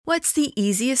What's the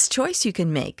easiest choice you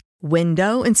can make?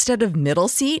 Window instead of middle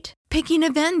seat? Picking a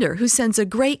vendor who sends a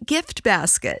great gift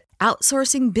basket?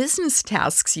 Outsourcing business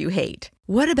tasks you hate?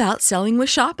 What about selling with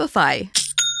Shopify?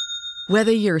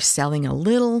 Whether you're selling a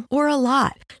little or a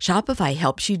lot, Shopify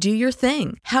helps you do your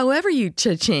thing, however you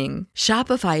cha-ching.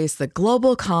 Shopify is the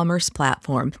global commerce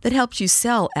platform that helps you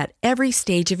sell at every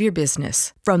stage of your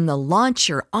business. From the launch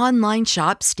your online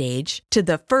shop stage to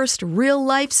the first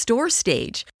real-life store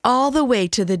stage, all the way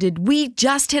to the did we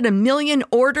just hit a million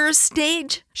orders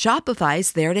stage.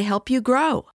 Shopify's there to help you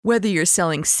grow. Whether you're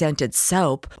selling scented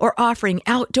soap or offering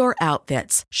outdoor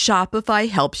outfits, Shopify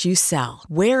helps you sell.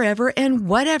 Wherever and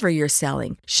whatever you're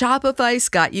selling, Shopify's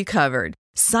got you covered.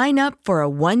 Sign up for a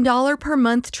 $1 per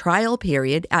month trial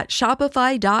period at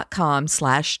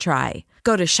shopify.com/try.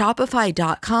 Go to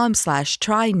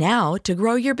shopify.com/try now to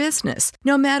grow your business,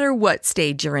 no matter what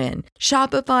stage you're in.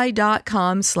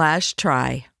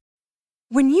 Shopify.com/try.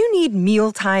 When you need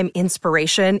mealtime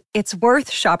inspiration, it's worth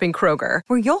shopping Kroger,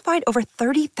 where you'll find over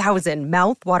 30,000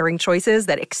 mouth-watering choices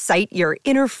that excite your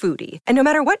inner foodie. And no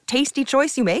matter what tasty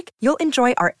choice you make, you'll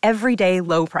enjoy our everyday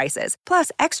low prices,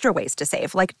 plus extra ways to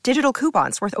save, like digital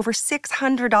coupons worth over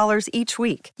 $600 each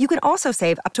week. You can also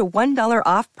save up to $1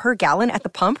 off per gallon at the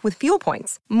pump with fuel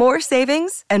points. More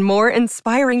savings and more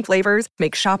inspiring flavors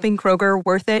make shopping Kroger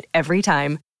worth it every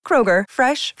time. Kroger,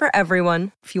 fresh for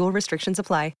everyone. Fuel restrictions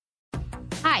apply.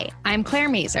 Hi, I'm Claire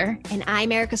Mazer. And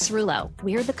I'm Erica Cerullo.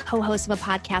 We're the co-hosts of a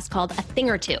podcast called A Thing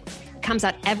or Two. It comes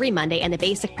out every Monday, and the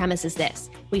basic premise is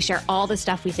this. We share all the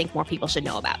stuff we think more people should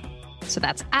know about. So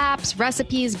that's apps,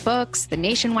 recipes, books, the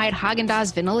nationwide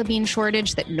Haagen-Dazs vanilla bean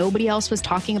shortage that nobody else was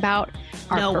talking about.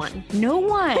 No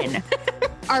one.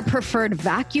 Our preferred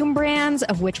vacuum brands,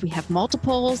 of which we have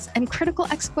multiples, and critical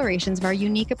explorations of our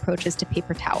unique approaches to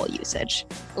paper towel usage.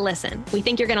 Listen, we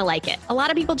think you're going to like it. A lot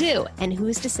of people do. And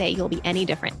who's to say you'll be any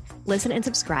different? Listen and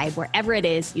subscribe wherever it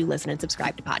is you listen and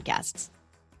subscribe to podcasts.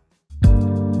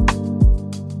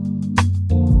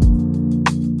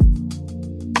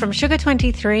 From Sugar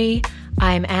 23,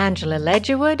 I'm Angela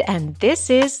Ledgerwood, and this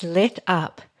is Lit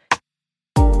Up.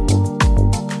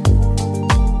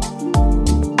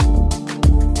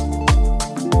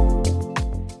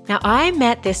 Now, I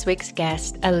met this week's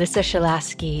guest, Alyssa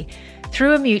Shelasky,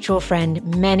 through a mutual friend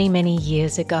many, many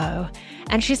years ago.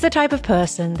 And she's the type of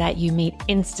person that you meet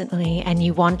instantly and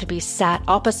you want to be sat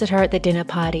opposite her at the dinner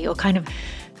party or kind of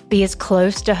be as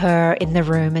close to her in the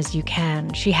room as you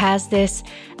can. She has this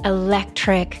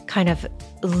electric kind of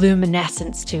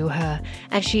luminescence to her,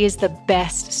 and she is the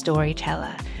best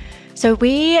storyteller. So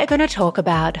we are going to talk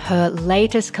about her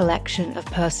latest collection of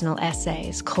personal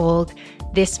essays called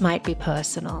This Might Be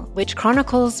Personal, which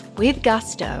chronicles with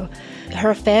gusto her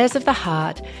affairs of the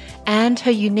heart and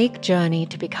her unique journey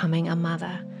to becoming a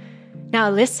mother. Now,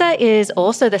 Alyssa is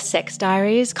also the Sex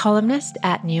Diaries columnist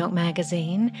at New York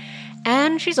Magazine,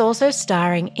 and she's also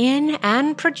starring in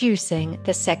and producing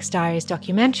the Sex Diaries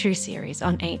documentary series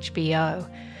on HBO.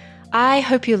 I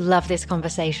hope you love this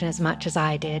conversation as much as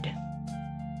I did.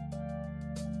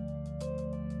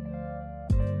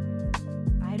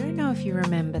 I don't know if you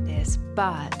remember this,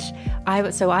 but I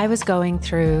was going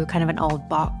through kind of an old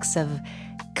box of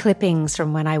clippings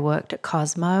from when I worked at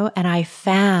Cosmo, and I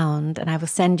found, and I will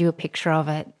send you a picture of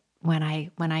it when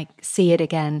I see it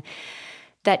again,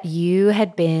 that you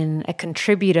had been a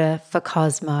contributor for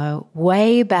Cosmo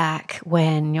way back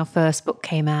when your first book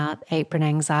came out, Apron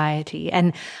Anxiety.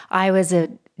 And I was a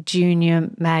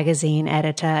junior magazine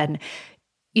editor, and,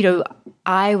 you know,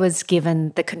 I was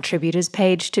given the contributors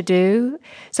page to do.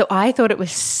 So I thought it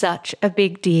was such a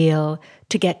big deal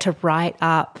to get to write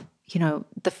up, you know,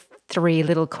 the 3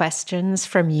 little questions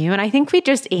from you. And I think we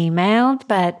just emailed,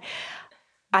 but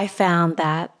I found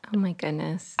that, oh my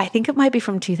goodness, I think it might be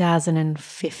from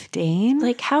 2015.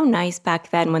 Like, how nice back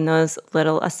then when those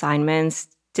little assignments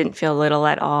didn't feel little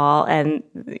at all, and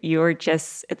you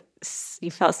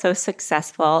felt so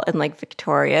successful and like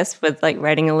victorious with like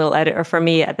writing a little edit. Or for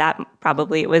me, at that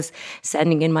probably it was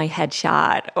sending in my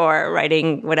headshot or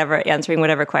answering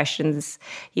whatever questions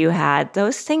you had.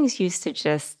 Those things used to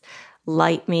just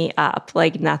light me up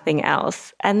like nothing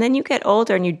else. And then you get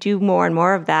older and you do more and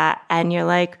more of that, and you're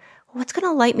like, what's going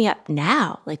to light me up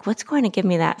now? Like, what's going to give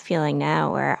me that feeling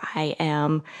now where I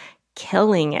am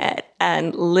killing it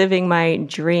and living my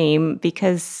dream?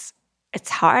 Because it's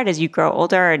hard as you grow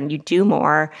older and you do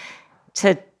more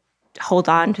to hold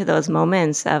on to those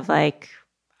moments of like,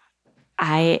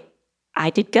 I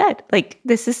did good. Like,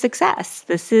 this is success.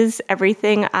 This is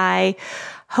everything I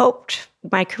hoped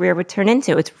my career would turn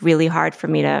into. It's really hard for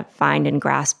me to find and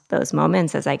grasp those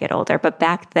moments as I get older. But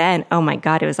back then, oh my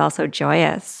God, it was also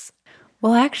joyous.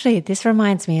 Well, actually, this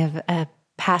reminds me of a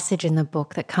passage in the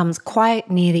book that comes quite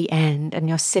near the end, and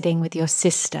you're sitting with your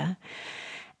sister.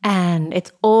 And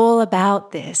it's all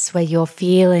about this, where you're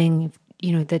feeling,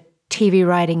 the TV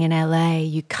writing in LA,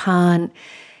 you can't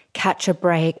catch a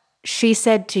break. She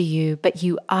said to you, but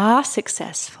you are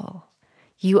successful.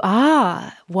 You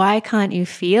are. Why can't you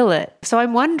feel it? So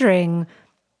I'm wondering,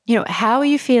 how are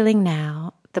you feeling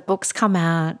now? The book's come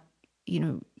out,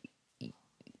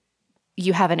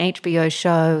 you have an HBO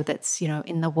show that's,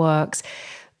 in the works.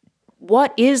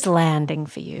 What is landing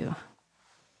for you?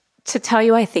 To tell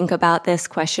you I think about this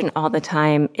question all the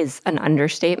time is an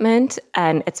understatement,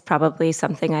 and it's probably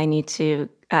something I need to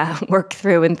work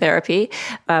through in therapy,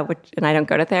 and I don't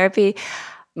go to therapy.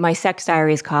 My Sex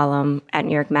Diaries column at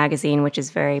New York Magazine, which is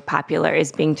very popular,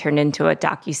 is being turned into a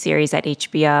docuseries at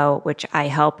HBO, which I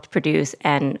helped produce,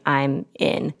 and I'm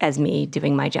in as me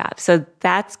doing my job. So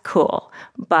that's cool.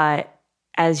 But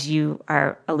as you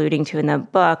are alluding to in the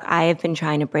book, I have been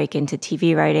trying to break into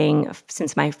TV writing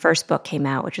since my first book came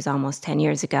out, which was almost 10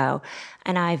 years ago.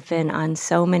 And I've been on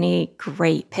so many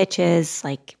great pitches,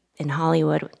 like in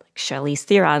Hollywood, like Charlize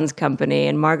Theron's company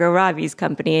and Margot Robbie's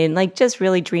company, and like just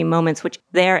really dream moments, which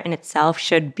there in itself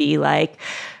should be like,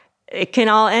 it can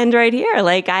all end right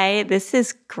here. This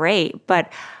is great,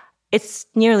 but it's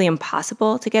nearly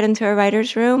impossible to get into a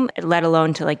writer's room, let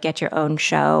alone to like get your own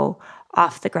show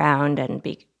off the ground and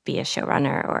be a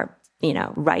showrunner or,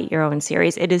 write your own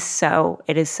series. It is so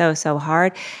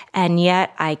hard. And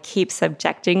yet I keep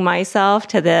subjecting myself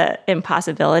to the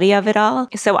impossibility of it all.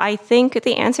 So I think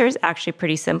the answer is actually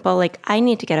pretty simple. Like, I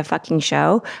need to get a fucking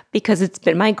show because it's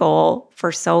been my goal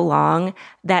for so long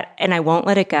and I won't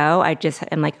let it go. I just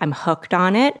am like, I'm hooked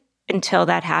on it. Until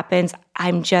that happens,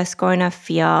 I'm just going to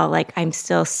feel like I'm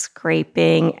still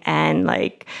scraping and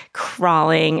like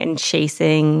crawling and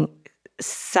chasing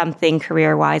something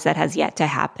career-wise that has yet to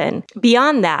happen.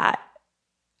 Beyond that,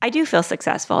 I do feel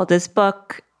successful. This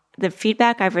book, the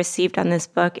feedback I've received on this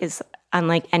book is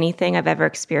unlike anything I've ever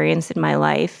experienced in my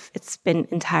life. It's been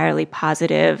entirely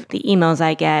positive. The emails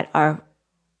I get are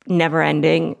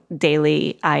never-ending,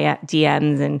 daily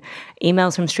DMs and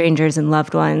emails from strangers and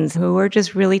loved ones who were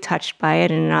just really touched by it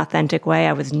in an authentic way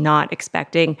I was not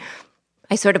expecting.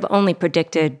 I sort of only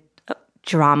predicted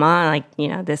drama,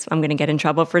 like, this, I'm going to get in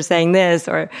trouble for saying this,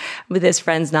 or this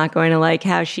friend's not going to like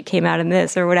how she came out in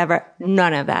this or whatever.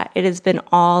 None of that. It has been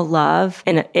all love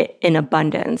in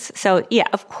abundance. So yeah,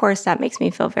 of course that makes me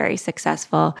feel very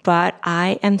successful, but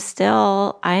I am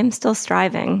still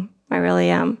striving. I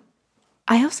really am.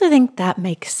 I also think that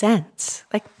makes sense.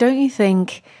 Like, don't you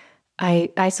think,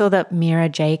 I saw that Mira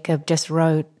Jacob just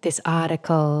wrote this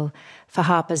article for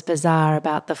Harper's Bazaar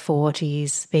about the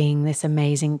 40s being this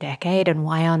amazing decade, and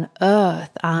why on earth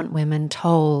aren't women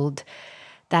told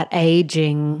that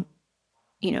aging,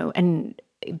 and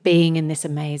being in this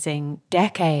amazing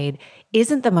decade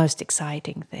isn't the most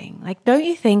exciting thing? Like, don't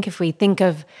you think if we're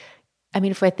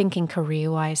thinking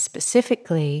career-wise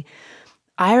specifically,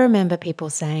 I remember people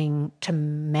saying to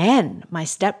men, my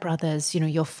stepbrothers,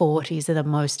 your 40s are the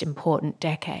most important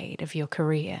decade of your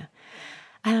career.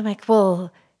 And I'm like,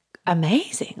 well,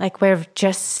 amazing. Like, we're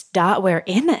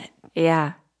in it.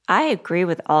 Yeah, I agree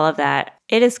with all of that.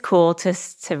 It is cool to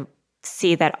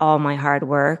see that all my hard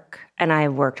work, and I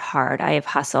have worked hard. I have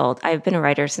hustled. I've been a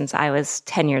writer since I was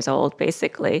 10 years old,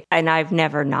 basically. And I've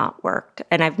never not worked.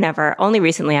 And only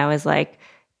recently I was like,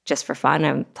 just for fun,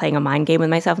 I'm playing a mind game with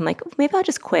myself. I'm like, maybe I'll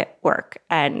just quit work.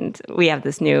 And we have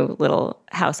this new little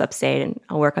house upstate and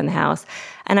I'll work on the house.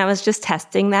 And I was just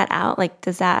testing that out. Like,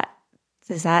 does that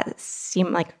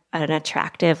seem like an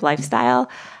attractive lifestyle?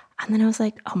 And then I was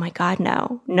like, oh my God,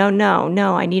 no.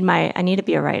 I need to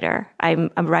be a writer.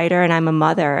 I'm a writer and I'm a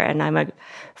mother and I'm a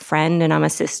friend and I'm a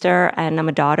sister and I'm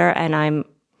a daughter and I'm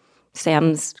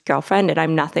Sam's girlfriend and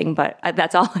I'm nothing, but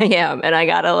that's all I am. And I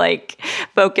gotta like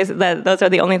focus. Those are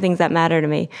the only things that matter to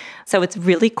me. So it's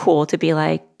really cool to be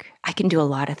like, I can do a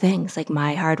lot of things. Like,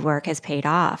 my hard work has paid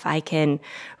off. I can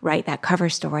write that cover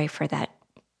story for that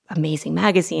amazing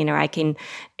magazine, or I can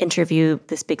interview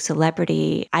this big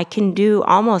celebrity. I can do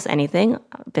almost anything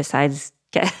besides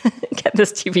get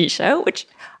this TV show, which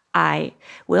I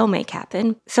will make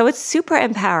happen. So it's super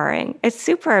empowering.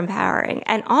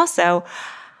 And also,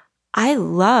 I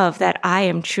love that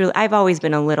I've always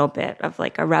been a little bit of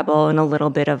like a rebel and a little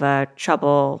bit of a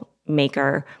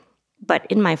troublemaker, but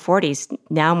in my 40s,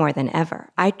 now more than ever,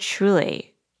 I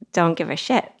truly don't give a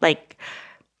shit. Like,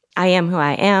 I am who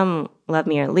I am, love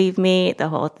me or leave me, the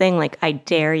whole thing. Like, I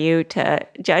dare you to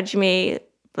judge me,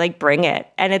 like, bring it.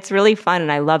 And it's really fun.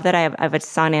 And I love that I have a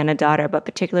son and a daughter, but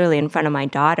particularly in front of my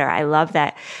daughter, I love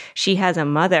that she has a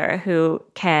mother who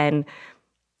can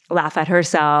laugh at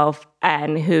herself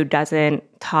and who doesn't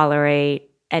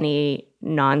tolerate any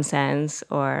nonsense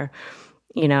or,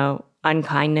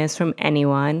 unkindness from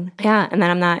anyone. Yeah. And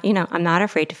then I'm not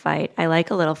afraid to fight. I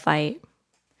like a little fight.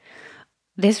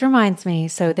 This reminds me,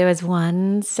 so there was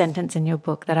one sentence in your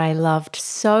book that I loved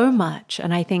so much.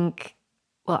 And I think,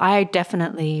 I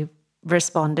definitely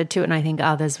responded to it, and I think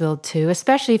others will too,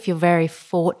 especially if you're very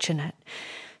fortunate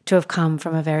to have come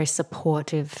from a very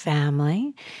supportive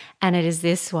family. And it is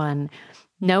this one: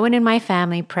 no one in my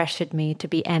family pressured me to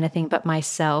be anything but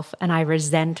myself, and I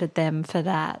resented them for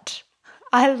that.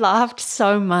 I laughed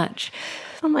so much.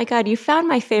 Oh my God, you found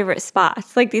my favorite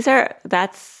spots. Like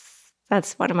that's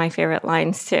one of my favorite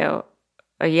lines too.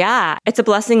 Yeah, it's a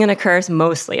blessing and a curse,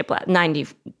 mostly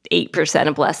 98%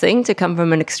 a blessing to come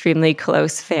from an extremely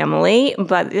close family.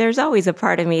 But there's always a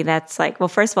part of me that's like, well,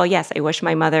 first of all, yes, I wish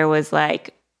my mother was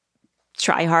like,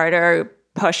 try harder,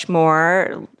 push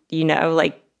more,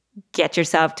 like get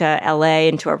yourself to LA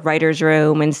into a writer's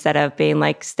room instead of being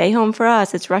like, stay home for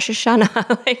us, it's Rosh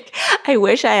Hashanah. Like, I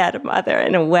wish I had a mother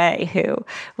in a way who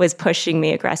was pushing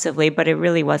me aggressively, but it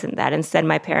really wasn't that. Instead,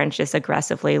 my parents just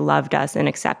aggressively loved us and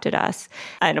accepted us.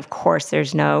 And of course,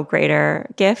 there's no greater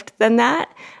gift than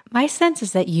that. My sense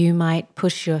is that you might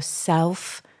push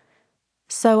yourself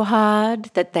so hard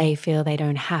that they feel they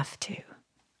don't have to.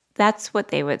 That's what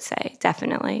they would say,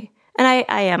 definitely. And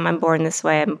I'm born this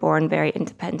way. I'm born very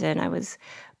independent. I was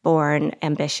born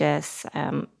ambitious,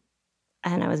 and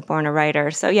I was born a writer.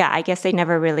 So yeah, I guess they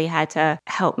never really had to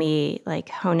help me like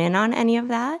hone in on any of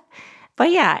that.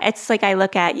 But yeah, it's like I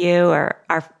look at you or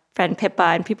our friend Pippa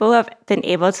and people who have been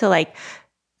able to like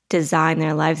design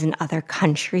their lives in other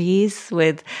countries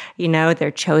with,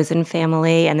 their chosen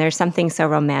family. And there's something so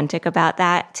romantic about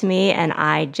that to me. And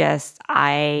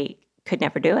I could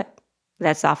never do it.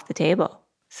 That's off the table.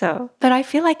 So, but I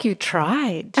feel like you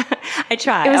tried. I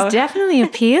tried. It was definitely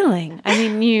appealing. I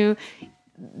mean,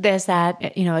 there's that,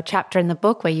 a chapter in the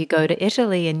book where you go to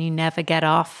Italy and you never get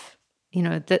off,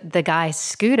 the guy's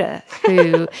scooter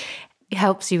who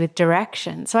helps you with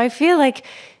direction. So I feel like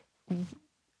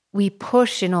we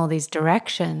push in all these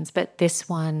directions, but this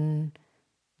one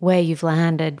where you've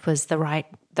landed was the right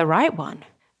one.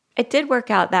 It did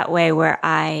work out that way where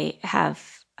I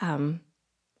have,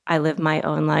 I live my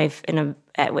own life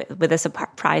with a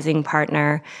surprising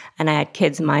partner, and I had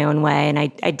kids my own way, and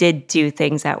I did do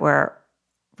things that were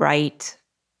right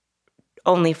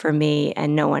only for me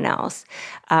and no one else.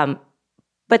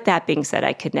 But that being said,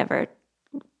 I could never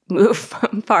move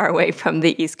far away from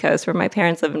the East Coast where my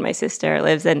parents live and my sister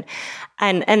lives, and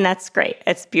that's great.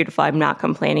 It's beautiful. I'm not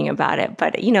complaining about it.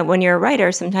 But when you're a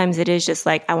writer, sometimes it is just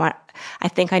like I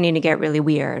think I need to get really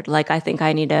weird. Like I think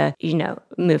I need to,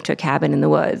 move to a cabin in the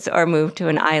woods or move to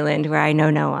an island where I know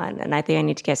no one, and I think I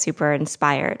need to get super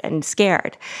inspired and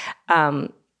scared.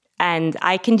 And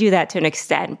I can do that to an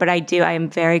extent, but I am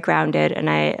very grounded. And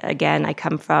I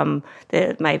come from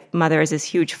my mother is this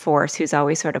huge force who's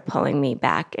always sort of pulling me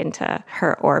back into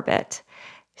her orbit.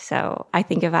 So I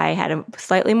think if I had a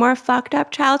slightly more fucked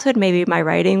up childhood, maybe my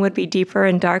writing would be deeper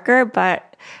and darker,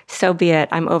 but so be it.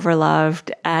 I'm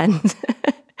overloved and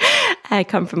I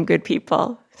come from good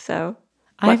people. So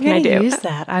what can I do? I'm going to use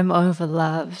that. I'm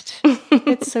overloved.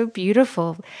 It's so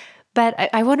beautiful. But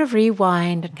I want to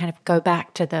rewind and kind of go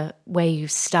back to the way you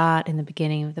start in the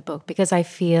beginning of the book, because I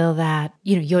feel that,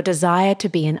 your desire to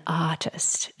be an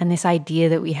artist and this idea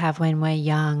that we have when we're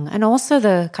young, and also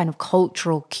the kind of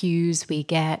cultural cues we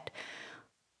get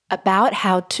about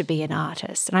how to be an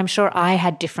artist. And I'm sure I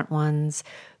had different ones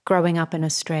growing up in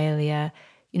Australia.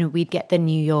 We'd get the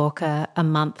New Yorker a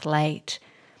month late,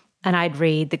 and I'd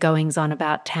read the goings on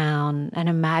about town and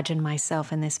imagine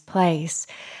myself in this place.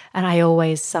 And I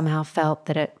always somehow felt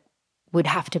that it would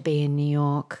have to be in New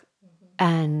York. Mm-hmm.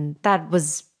 And that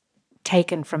was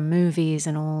taken from movies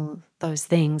and all those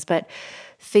things. But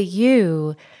for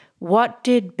you, what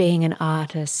did being an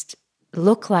artist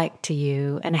look like to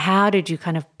you? And how did you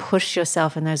kind of push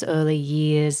yourself in those early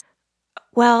years?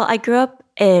 Well, I grew up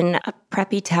in a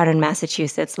preppy town in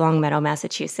Massachusetts, Longmeadow,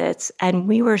 Massachusetts. And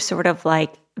we were sort of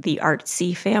like the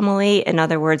artsy family. In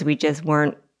other words, we just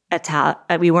weren't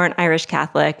we weren't Irish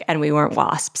Catholic and we weren't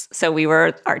WASPs. So we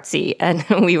were artsy and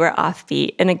we were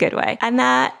offbeat in a good way. And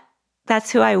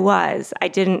that's who I was. I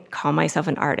didn't call myself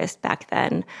an artist back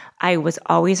then. I was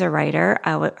always a writer.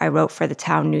 I wrote for the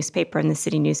town newspaper and the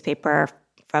city newspaper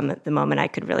from the moment I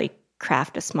could really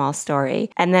craft a small story.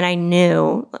 And then I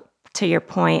knew, to your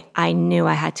point, I knew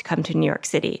I had to come to New York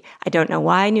City. I don't know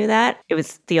why I knew that. It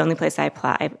was the only place I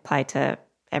applied to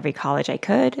every college I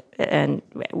could, and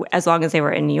as long as they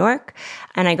were in New York.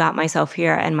 And I got myself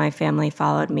here, and my family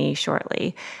followed me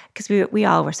shortly because we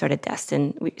all were sort of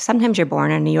destined. Sometimes you're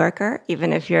born a New Yorker,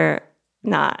 even if you're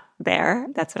not there.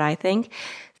 That's what I think.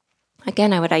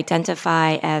 Again, I would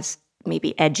identify as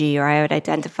maybe edgy, or I would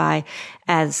identify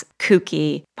as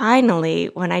kooky.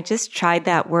 Finally, when I just tried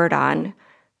that word on,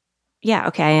 yeah,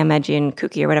 okay, I am edgy and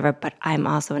kooky or whatever, but I'm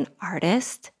also an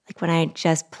artist. Like when I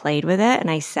just played with it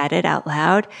and I said it out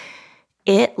loud,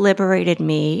 it liberated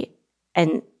me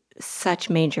in such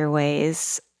major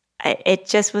ways. It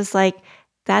just was like,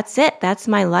 that's it. That's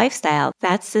my lifestyle.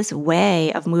 That's this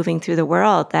way of moving through the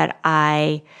world that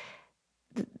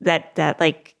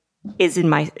like is in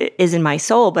my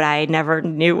soul, but I never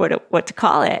knew what to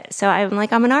call it. So I'm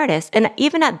like, I'm an artist. And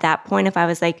even at that point, if I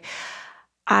was like,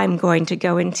 I'm going to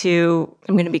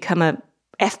become a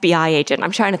FBI agent.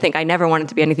 I'm trying to think. I never wanted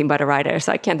to be anything but a writer,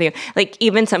 so I can't think of, like,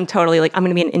 even some totally like, I'm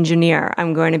going to be an engineer.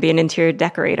 I'm going to be an interior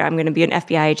decorator. I'm going to be an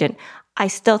FBI agent. I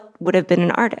still would have been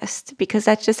an artist because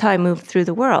that's just how I move through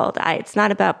the world. It's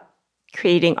not about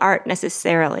creating art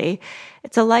necessarily.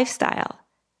 It's a lifestyle.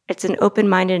 It's an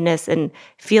open-mindedness and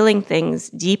feeling things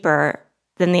deeper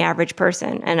than the average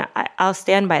person. And I'll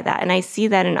stand by that. And I see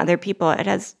that in other people.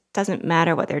 Doesn't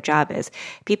matter what their job is.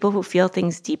 People who feel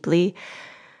things deeply,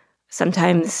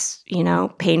 sometimes,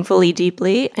 painfully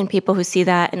deeply, and people who see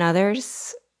that in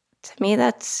others, to me,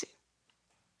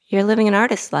 you're living an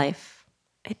artist's life.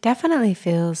 It definitely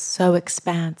feels so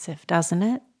expansive, doesn't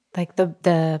it? Like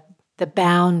the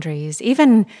boundaries,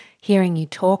 even hearing you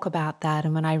talk about that,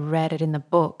 and when I read it in the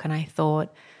book and I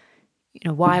thought,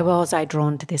 why was I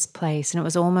drawn to this place? And it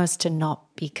was almost to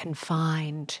not be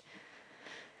confined,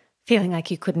 feeling like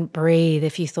you couldn't breathe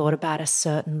if you thought about a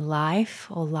certain life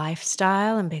or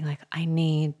lifestyle, and being like, I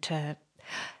need to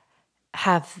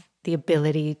have the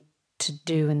ability to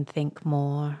do and think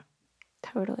more.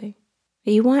 Totally.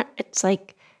 It's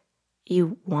like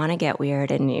you want to get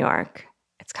weird in New York.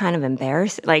 It's kind of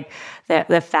embarrassing. Like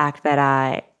the fact that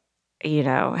I,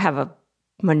 have a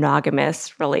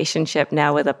monogamous relationship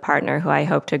now with a partner who I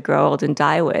hope to grow old and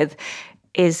die with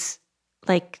is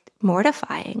like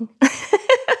mortifying.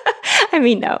 I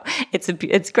mean, no,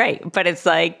 it's great, but it's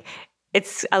like,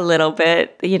 it's a little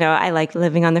bit, I like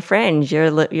living on the fringe.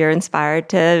 You're inspired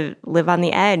to live on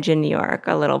the edge in New York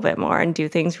a little bit more and do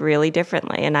things really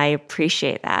differently. And I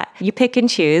appreciate that. You pick and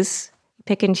choose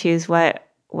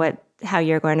how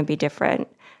you're going to be different.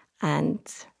 And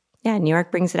yeah, New York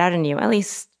brings it out in you, at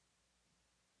least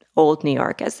old New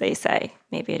York, as they say.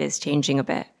 Maybe it is changing a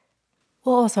bit.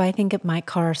 Well, also, I think it might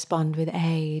correspond with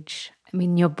age. I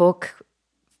mean, your book,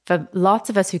 for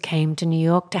lots of us who came to New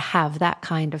York to have that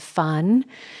kind of fun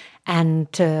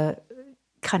and to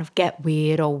kind of get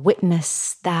weird or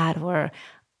witness that or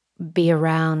be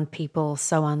around people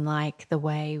so unlike the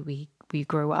way we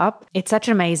grew up. It's such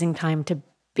an amazing time to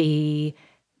be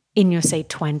in your, say,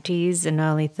 20s and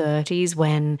early 30s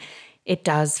when it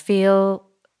does feel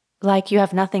like you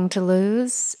have nothing to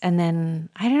lose. And then,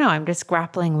 I don't know, I'm just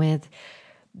grappling with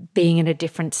being in a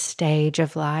different stage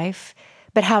of life.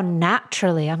 But how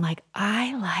naturally I'm like,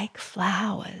 I like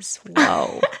flowers.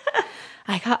 Whoa.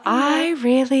 I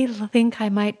really think I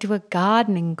might do a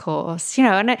gardening course,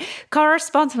 and it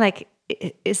corresponds. I'm like,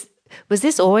 was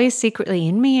this always secretly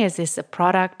in me? Is this a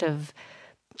product of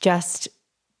just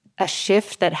a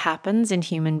shift that happens in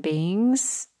human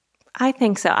beings? I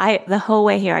think so. The whole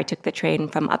way here, I took the train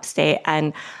from upstate,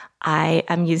 and I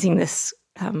am using this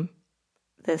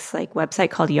like website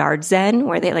called Yard Zen,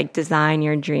 where they like design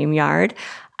your dream yard.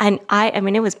 And I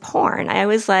mean, it was porn. I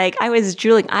was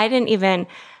drooling.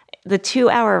 The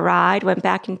 2-hour ride went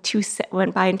by in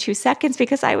 2 seconds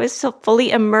because I was so fully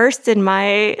immersed in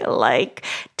my like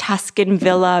Tuscan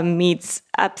villa meets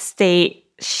upstate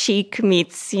chic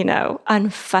meets,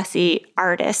 unfussy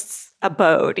artist's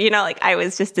abode. Like I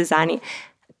was just designing.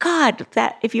 God,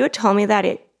 that if you had told me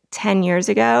that 10 years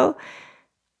ago,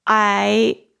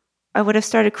 I would have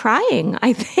started crying.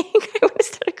 I think I would have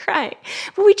started crying.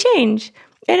 But we change,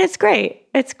 and it's great.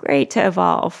 It's great to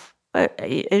evolve. But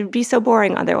it would be so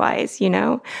boring otherwise,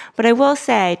 But I will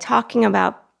say, talking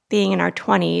about being in our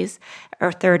 20s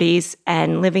or 30s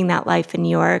and living that life in New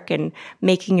York and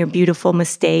making your beautiful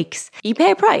mistakes, you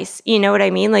pay a price. You know what I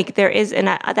mean? Like there is, and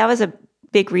that was a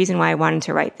big reason why I wanted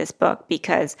to write this book,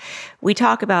 because we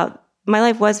talk about, my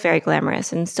life was very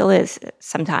glamorous and still is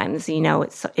sometimes,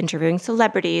 it's interviewing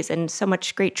celebrities and so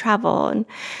much great travel and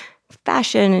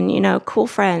fashion and, cool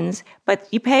friends, but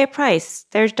you pay a price.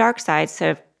 There's dark sides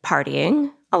to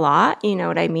partying, a lot. You know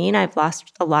what I mean? I've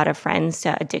lost a lot of friends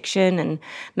to addiction and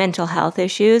mental health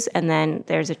issues. And then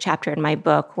there's a chapter in my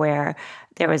book where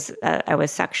I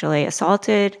was sexually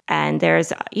assaulted, and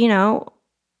there's,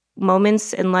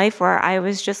 moments in life where I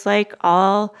was just like,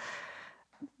 all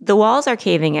the walls are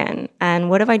caving in. And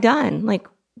what have I done? Like,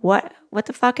 what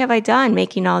the fuck have I done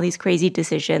making all these crazy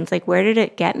decisions? Like, where did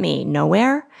it get me?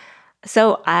 Nowhere.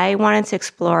 So I wanted to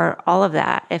explore all of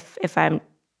that if I'm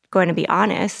going to be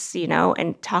honest,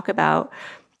 and talk about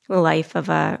the life of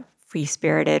a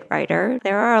free-spirited writer.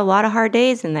 There are a lot of hard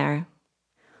days in there.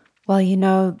 Well,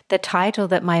 the title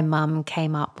that my mum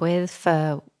came up with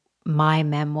for my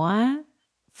memoir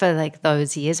for like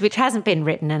those years, which hasn't been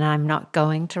written and I'm not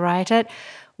going to write it,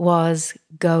 was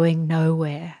Going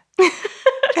Nowhere.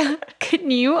 Can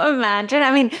you imagine?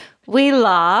 I mean, we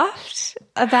laughed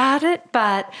about it,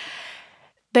 but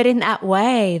in that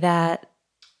way that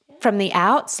from the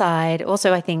outside,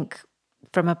 also I think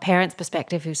from a parent's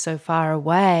perspective who's so far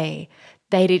away,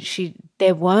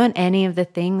 there weren't any of the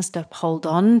things to hold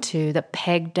on to that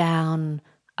pegged down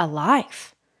a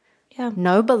life. Yeah.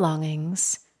 No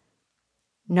belongings,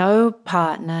 no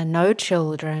partner, no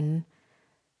children,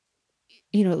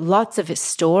 lots of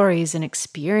stories and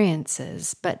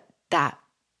experiences, but that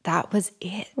was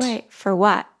it. Right. For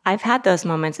what? I've had those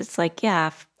moments. It's like,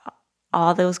 yeah,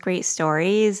 all those great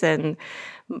stories and,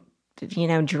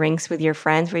 drinks with your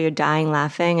friends where you're dying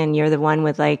laughing and you're the one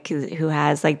with who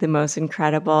has the most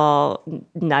incredible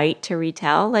night to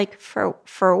retell. Like for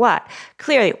what?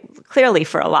 Clearly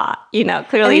for a lot,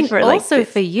 clearly for also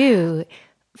for you,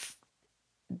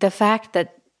 the fact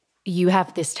that you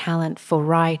have this talent for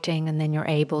writing and then you're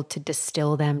able to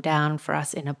distill them down for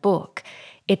us in a book,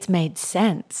 it's made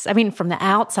sense. I mean, from the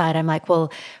outside, I'm like,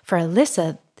 well, for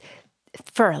Alyssa,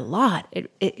 for a lot,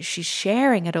 she's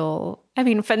sharing it all. I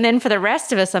mean, and then for the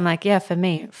rest of us, I'm like, yeah, for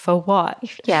me, for what?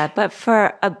 Yeah, but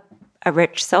for a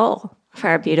rich soul,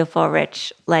 for a beautiful,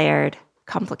 rich, layered,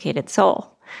 complicated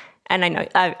soul. And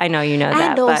I know you know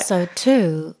that. And also,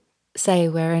 too, say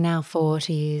we're in our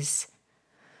 40s.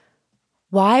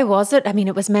 Why was it? I mean,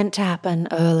 it was meant to happen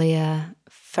earlier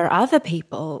for other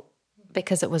people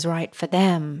because it was right for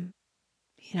them.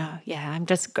 I'm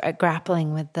just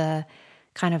grappling with the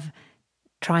kind of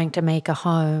trying to make a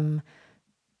home,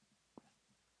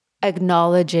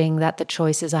 acknowledging that the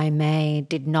choices I made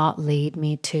did not lead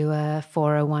me to a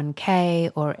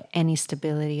 401k or any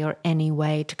stability or any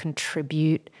way to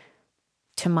contribute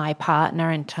to my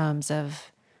partner in terms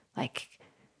of like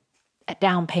a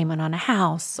down payment on a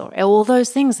house or all those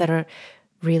things that are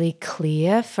really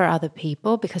clear for other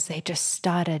people because they just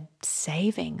started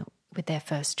saving with their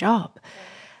first job.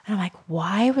 And I'm like,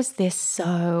 why was this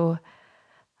so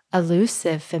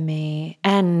elusive for me?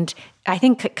 And I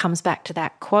think it comes back to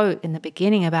that quote in the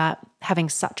beginning about having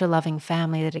such a loving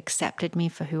family that accepted me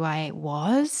for who I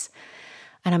was.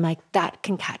 And I'm like, that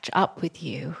can catch up with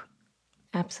you.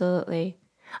 Absolutely.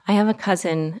 I have a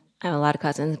lot of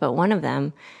cousins, but one of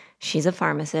them, she's a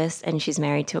pharmacist and she's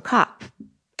married to a cop.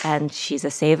 And she's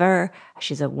a saver.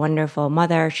 She's a wonderful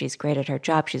mother. She's great at her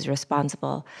job. She's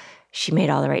responsible. She made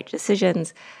all the right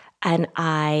decisions. And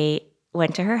I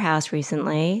went to her house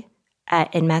recently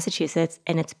in Massachusetts,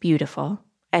 and it's beautiful.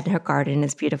 And her garden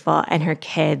is beautiful, and her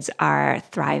kids are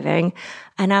thriving.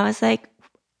 And I was like,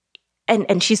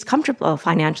 and she's comfortable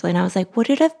financially. And I was like,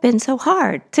 would it have been so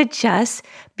hard to just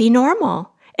be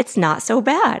normal? It's not so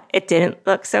bad. It didn't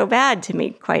look so bad to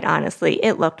me, quite honestly.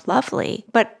 It looked lovely.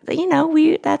 But,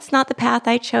 that's not the path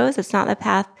I chose. It's not the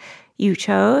path you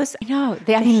chose.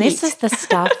 This is the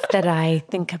stuff that I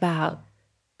think about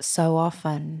so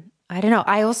often. I don't know.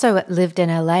 I also lived in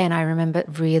LA and I remember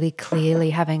really clearly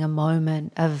having a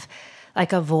moment of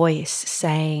like a voice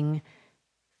saying,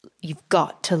 you've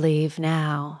got to leave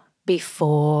now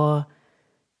before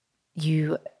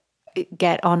you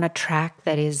get on a track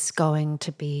that is going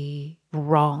to be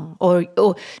wrong or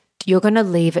you're going to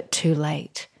leave it too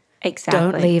late. Exactly.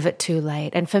 Don't leave it too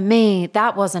late. And for me,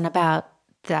 that wasn't about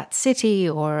that city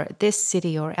or this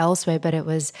city or elsewhere, but it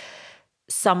was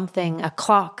a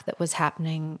clock that was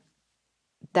happening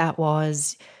that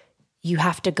was, you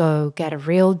have to go get a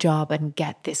real job and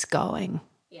get this going.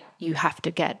 Yeah. You have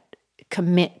to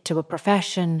commit to a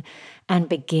profession and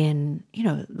begin,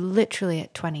 literally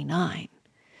at 29.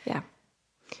 Yeah.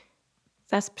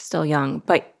 That's still young,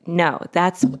 but no,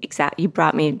 that's you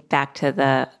brought me back to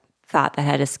the thought that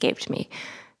had escaped me.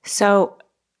 So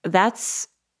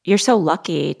you're so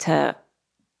lucky to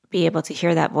be able to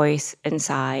hear that voice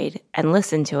inside and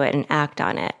listen to it and act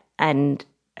on it and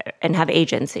have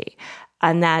agency.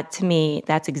 And that, to me,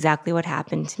 that's exactly what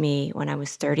happened to me when I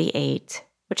was 38,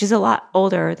 which is a lot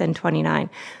older than 29.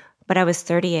 But I was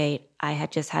 38. I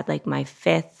had just had like my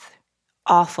 5th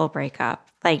awful breakup,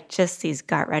 like just these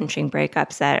gut-wrenching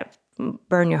breakups that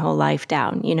burn your whole life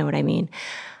down. You know what I mean?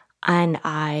 And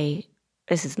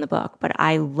this is in the book, but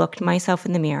I looked myself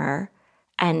in the mirror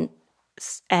and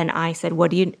I said,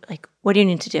 what do you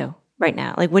need to do right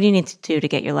now? Like, what do you need to do to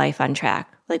get your life on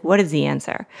track? Like, what is the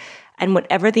answer? And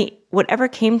whatever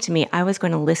came to me, I was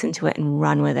going to listen to it and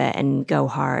run with it and go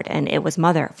hard. And it was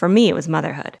for me, it was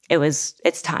motherhood.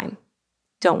 It's time.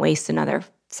 Don't waste another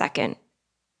second.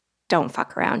 Don't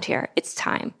fuck around here. It's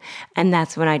time. And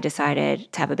that's when I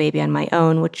decided to have a baby on my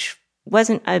own, which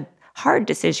wasn't a hard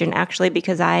decision actually,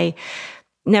 because I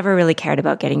never really cared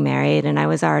about getting married and I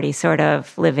was already sort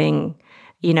of living,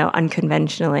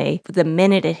 unconventionally. The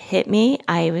minute it hit me,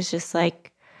 I was just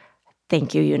like,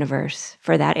 thank you, universe,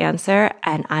 for that answer.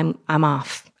 And I'm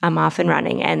off. I'm off and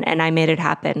running. And I made it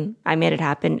happen. I made it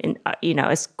happen in,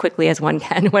 as quickly as one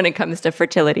can when it comes to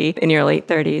fertility in your late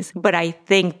 30s. But I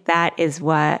think that is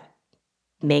what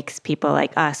makes people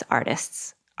like us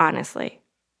artists, honestly.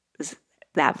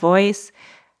 That voice,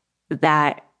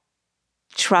 that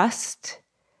trust,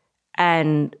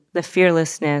 and the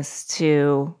fearlessness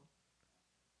to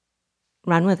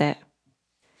run with it.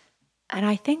 And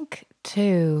I think,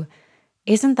 too,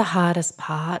 isn't the hardest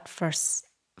part for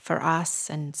us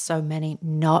and so many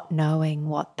not knowing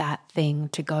what that thing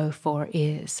to go for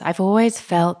is? I've always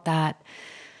felt that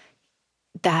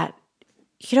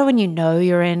when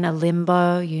you're in a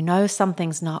limbo,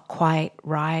 something's not quite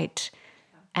right,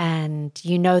 and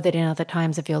that in other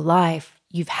times of your life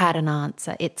you've had an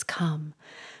answer, it's come.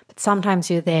 But sometimes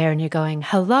you're there and you're going,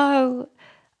 hello,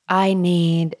 I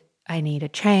need a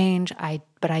change,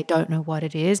 but I don't know what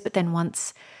it is. But then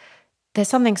once there's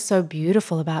something so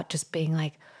beautiful about just being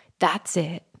like, that's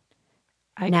it.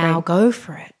 Now go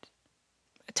for it.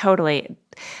 Totally.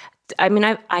 I mean,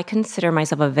 I consider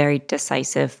myself a very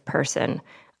decisive person.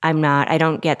 I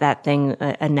don't get that thing,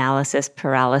 analysis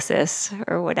paralysis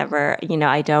or whatever.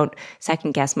 I don't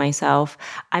second guess myself.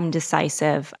 I'm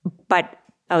decisive. But,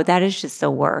 that is just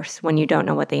the worst when you don't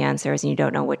know what the answer is and you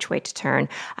don't know which way to turn.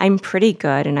 I'm pretty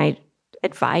good, and I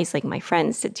advise my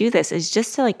friends to do this, is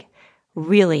just to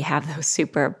really have those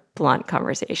super blunt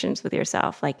conversations with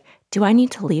yourself. Like, do I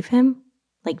need to leave him?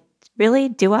 Like, really?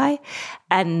 Do I?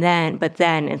 But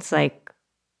then it's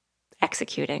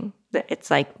executing. It's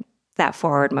that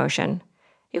forward motion.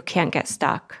 You can't get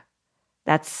stuck.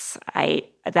 That's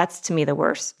to me the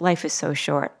worst. Life is so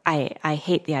short. I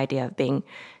hate the idea of being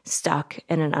stuck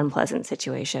in an unpleasant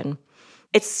situation.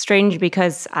 It's strange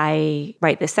because I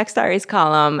write this sex diaries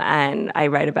column and I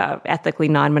write about ethically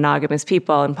non-monogamous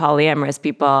people and polyamorous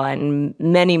people and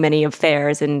many, many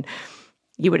affairs. And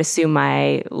you would assume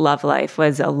my love life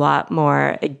was a lot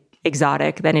more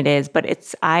exotic than it is. But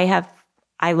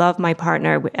I love my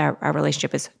partner. Our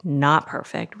relationship is not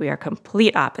perfect. We are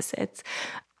complete opposites.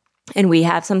 And we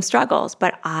have some struggles.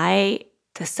 But I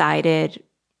decided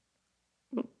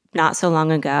not so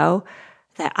long ago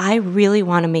that I really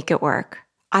want to make it work.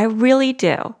 I really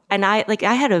do. And I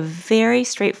had a very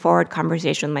straightforward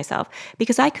conversation with myself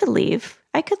because I could leave.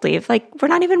 We're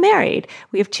not even married.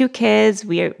 We have 2 kids.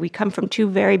 We come from 2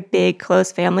 very big, close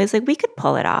families. We could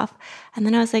pull it off. And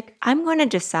then I was like, I'm going to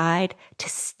decide to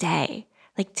stay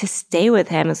with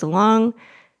him as long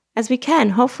as we can,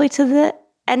 hopefully to the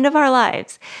end of our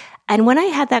lives. And when I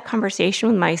had that conversation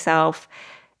with myself,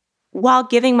 while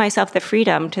giving myself the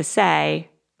freedom to say,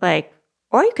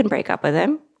 or you can break up with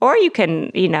him, or you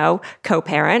can,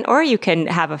 co-parent, or you can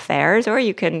have affairs, or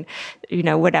you can,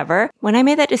 whatever. When I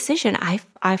made that decision,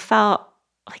 I felt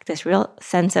this real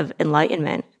sense of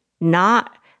enlightenment, not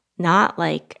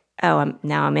like, oh,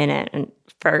 I'm in it, and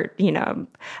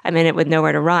I'm in it with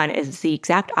nowhere to run. It's the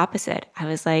exact opposite. I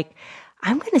was like,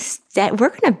 I'm going to stay. We're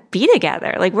going to be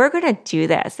together. We're going to do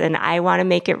this, and I want to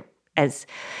make it as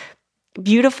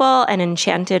beautiful and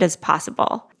enchanted as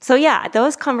possible. So yeah,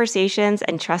 those conversations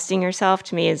and trusting yourself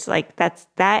to me is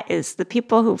that is the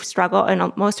people who struggle,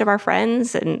 and most of our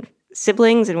friends and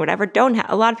siblings and whatever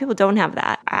a lot of people don't have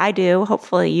that. I do.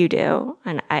 Hopefully you do.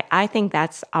 And I think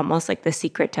that's almost the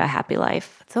secret to a happy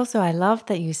life. It's also, I love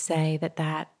that you say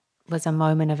that was a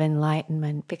moment of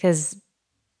enlightenment, because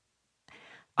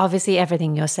obviously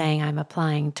everything you're saying I'm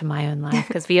applying to my own life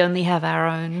because we only have our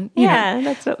own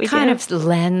that's what we kind of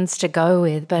lens to go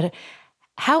with. But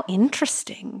how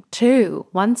interesting too,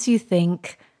 once you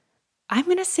think, I'm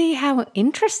going to see how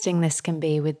interesting this can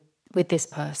be with this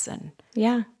person.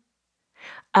 Yeah.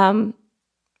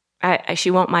 she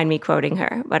won't mind me quoting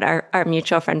her, but our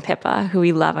mutual friend Pippa, who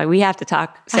we love, we have to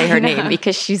say her name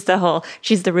because she's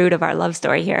the root of our love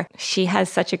story here. She has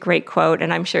such a great quote,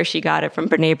 and I'm sure she got it from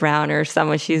Brene Brown or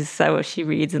someone. She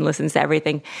reads and listens to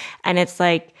everything. And it's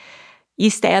like, you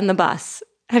stay on the bus.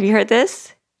 Have you heard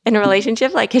this in a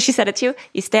relationship? Like, has she said it to you?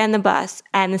 You stay on the bus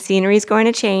and the scenery is going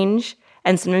to change.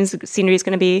 And sometimes the scenery is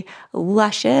going to be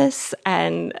luscious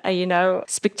and,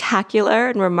 spectacular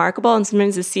and remarkable. And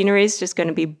sometimes the scenery is just going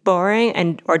to be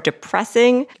boring or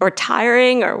depressing or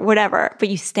tiring or whatever. But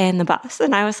you stay on the bus.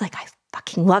 And I was like, I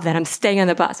fucking love that. I'm staying on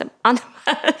the bus. I'm on the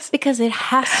bus. Because it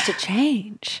has to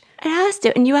change. It has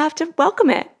to. And you have to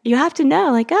welcome it. You have to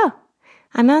know, like, oh,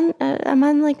 I'm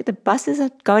on like the bus is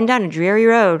going down a dreary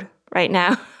road right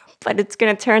now. But it's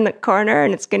going to turn the corner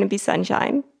and it's going to be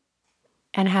sunshine.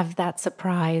 And have that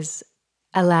surprise,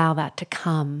 allow that to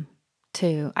come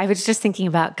too. I was just thinking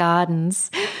about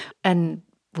gardens, and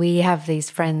we have these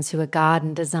friends who are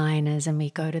garden designers, and we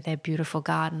go to their beautiful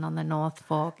garden on the North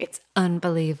Fork. It's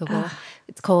unbelievable.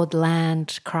 It's called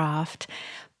Landcraft.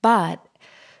 But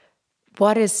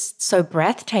what is so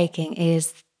breathtaking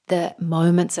is the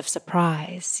moments of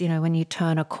surprise, when you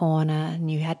turn a corner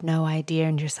and you had no idea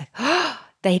and you're just like, oh,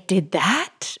 they did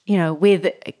that,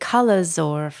 with colors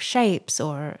or shapes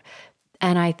and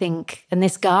I think, and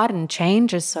this garden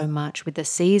changes so much with the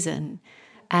season,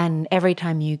 and every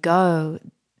time you go,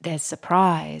 there's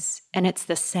surprise, and it's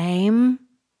the same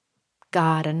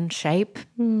garden shape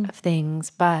of things,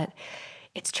 but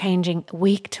it's changing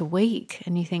week to week.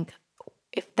 And you think,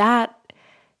 if that,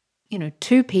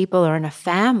 two people are in a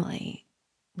family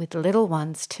with little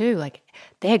ones too, like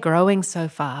they're growing so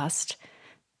fast,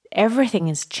 everything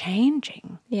is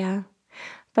changing. Yeah.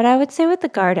 But I would say with the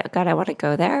garden, God, I want to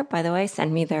go there. By the way,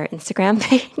 send me their Instagram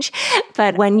page.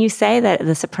 But when you say that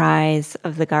the surprise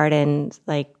of the garden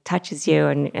like touches you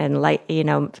and like,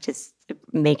 just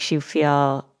makes you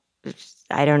feel,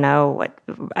 I don't know what,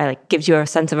 like gives you a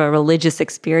sense of a religious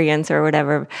experience or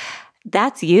whatever,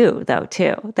 that's you though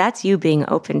too. That's you being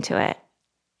open to it.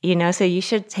 So you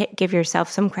should give yourself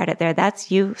some credit there. That's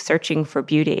you searching for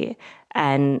beauty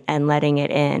and letting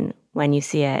it in when you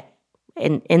see it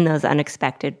in those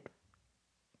unexpected,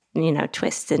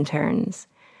 twists and turns.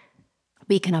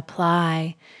 We can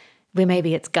apply,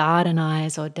 maybe it's garden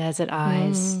eyes or desert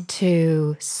eyes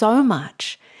to so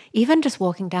much. Even just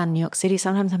walking down New York City,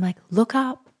 sometimes I'm like, look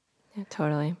up. Yeah,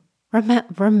 totally.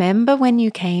 Remember when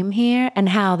you came here and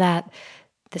how the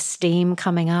steam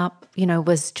coming up,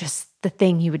 was just the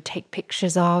thing you would take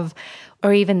pictures of,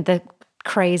 or even the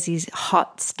crazy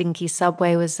hot stinky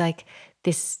subway was like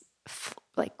this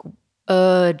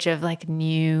urge of like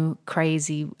new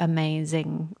crazy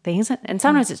amazing things. And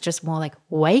sometimes it's just more like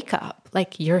wake up,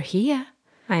 like you're here.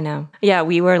 I know. Yeah,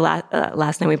 we were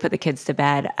last night we put the kids to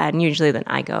bed, and usually then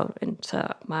I go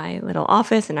into my little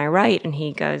office and I write, and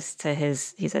he goes to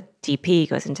he's a DP, he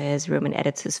goes into his room and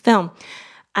edits his film.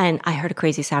 And I heard a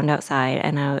crazy sound outside,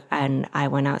 and I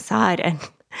went outside, and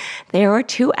there were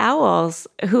two owls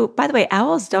who, by the way,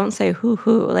 owls don't say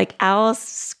hoo-hoo. Like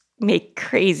owls make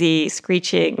crazy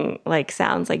screeching like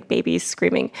sounds like babies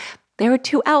screaming. There were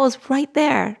two owls right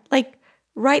there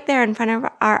in front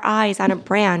of our eyes on a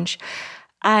branch.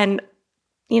 And,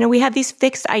 we have these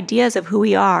fixed ideas of who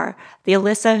we are. The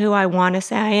Alyssa who I want to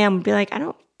say I am would be like, I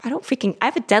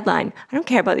have a deadline. I don't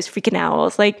care about these freaking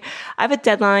owls. Like I have a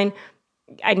deadline.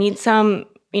 I need some,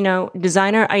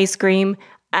 designer ice cream,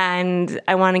 and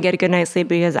I want to get a good night's sleep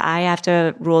because I have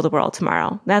to rule the world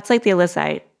tomorrow. That's like the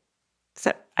Alyssa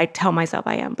I tell myself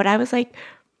I am. But I was like,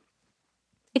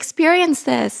 experience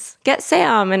this. Get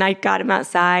Sam. And I got him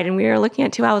outside, and we were looking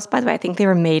at two owls. By the way, I think they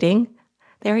were mating.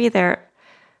 They were either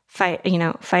fighting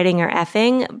or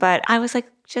effing. But I was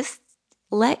like, just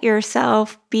let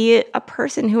yourself be a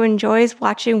person who enjoys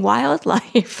watching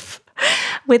wildlife.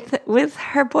 with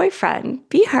her boyfriend,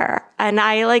 be her. And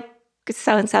I it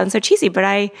sounds so cheesy, but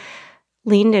I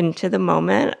leaned into the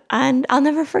moment, and I'll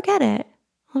never forget it.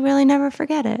 I'll really never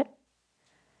forget it.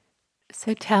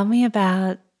 So tell me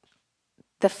about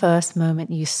the first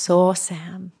moment you saw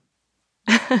Sam.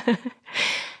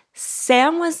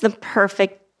 Sam was the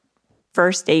perfect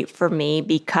first date for me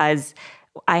because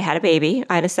I had a baby.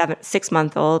 I had a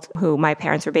 6-month-old who my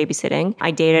parents were babysitting.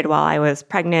 I dated while I was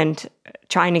pregnant,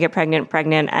 trying to get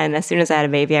pregnant. And as soon as I had a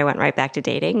baby, I went right back to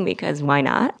dating because why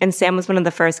not? And Sam was one of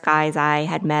the first guys I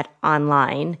had met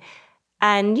online.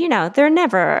 And, they're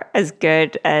never as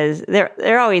good as,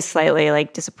 they're always slightly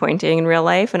disappointing in real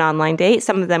life and online dates.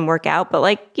 Some of them work out, but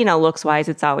looks wise,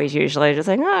 it's always usually just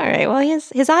all right, well,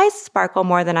 his eyes sparkle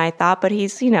more than I thought, but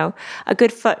he's, a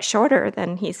good foot shorter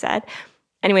than he said.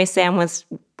 Anyway, Sam was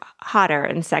hotter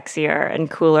and sexier and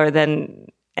cooler than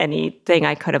anything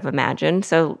I could have imagined.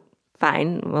 So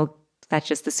fine, well, that's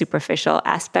just the superficial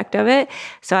aspect of it.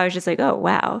 So I was just like, oh,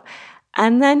 wow.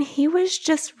 And then he was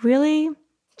just really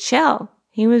chill.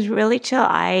 He was really chill.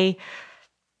 I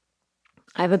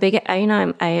have a big,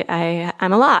 I'm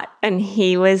a lot. And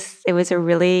he was a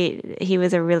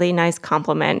really nice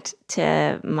compliment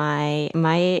to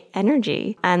my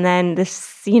energy. And then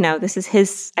this is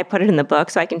his, I put it in the book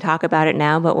so I can talk about it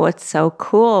now. But what's so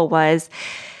cool was,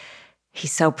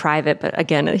 he's so private, but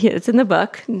again, it's in the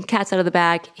book, cat's out of the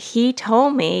bag. He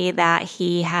told me that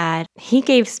he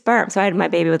gave sperm. So I had my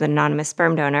baby with an anonymous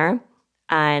sperm donor.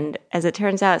 And as it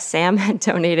turns out, Sam had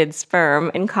donated sperm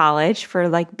in college for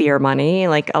like beer money,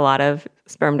 like a lot of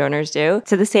sperm donors do,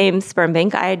 to the same sperm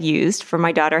bank I had used for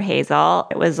my daughter Hazel.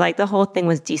 It was like the whole thing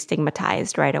was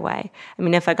destigmatized right away. I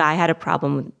mean, if a guy had a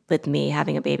problem with me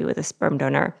having a baby with a sperm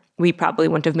donor, we probably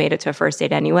wouldn't have made it to a first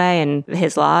date anyway, and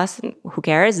his loss, and who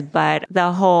cares? But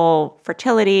the whole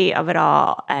fertility of it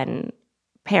all and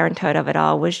parenthood of it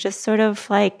all was just sort of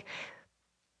like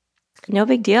no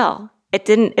big deal. It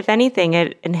didn't, if anything,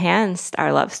 it enhanced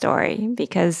our love story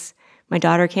because my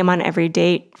daughter came on every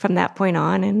date from that point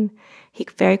on, and he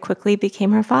very quickly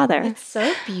became her father. It's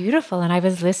so beautiful. And I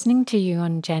was listening to you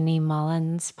on Jenny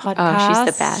Mullins' podcast. Oh,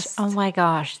 she's the best. Oh my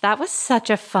gosh. That was such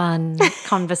a fun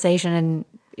conversation. And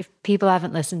if people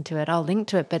haven't listened to it, I'll link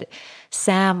to it. But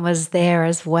Sam was there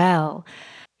as well.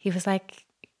 He was like,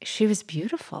 she was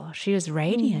beautiful. She was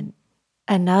radiant.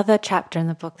 Another chapter in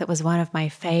the book that was one of my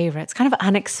favorites, kind of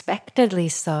unexpectedly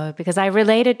so, because I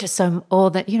related to all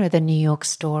the, the New York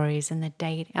stories and the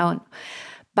dating.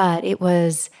 But it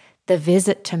was the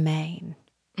visit to Maine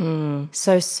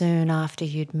so soon after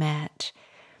you'd met.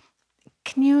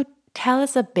 Can you tell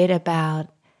us a bit about,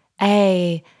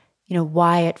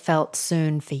 why it felt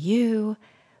soon for you,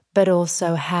 but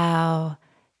also how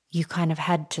you kind of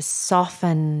had to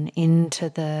soften into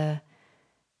the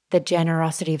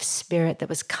generosity of spirit that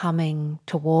was coming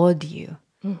toward you?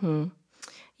 Mm-hmm.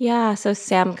 Yeah, so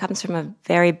Sam comes from a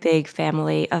very big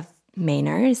family of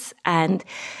Mainers, and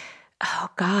oh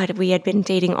God, we had been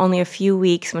dating only a few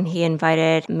weeks when he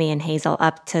invited me and Hazel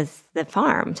up to the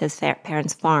farm, to his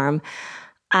parents' farm.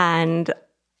 And,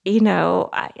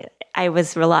 I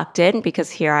was reluctant because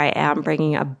here I am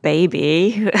bringing a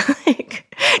baby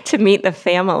to meet the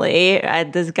family.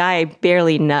 This guy I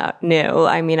barely knew.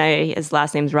 I mean, his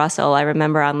last name's Russell. I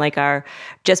remember on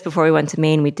just before we went to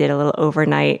Maine, we did a little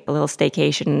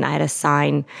staycation, and I had to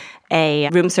sign a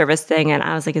room service thing. And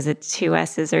I was like, is it 2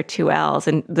 S's or 2 L's?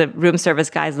 And the room service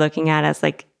guy's looking at us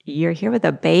like, you're here with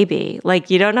a baby. Like,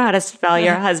 you don't know how to spell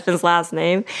your husband's last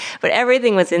name. But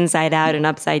everything was inside out and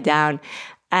upside down.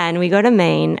 And we go to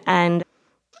Maine, and,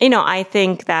 I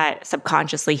think that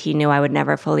subconsciously he knew I would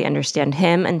never fully understand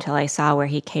him until I saw where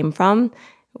he came from,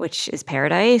 which is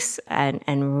paradise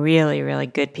and really, really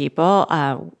good people,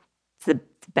 the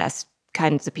best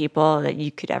kinds of people that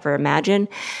you could ever imagine.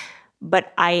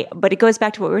 But it goes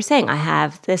back to what we were saying. We all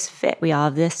have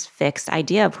this fixed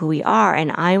idea of who we are.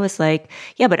 And I was like,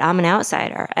 yeah, but I'm an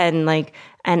outsider. And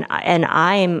and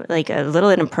I'm like a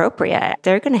little inappropriate.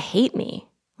 They're going to hate me.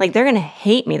 Like, they're going to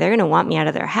hate me. They're going to want me out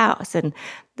of their house. And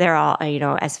they're all,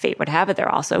 as fate would have it, they're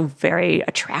also very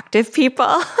attractive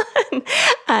people.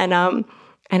 and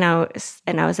I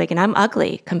was like, and I'm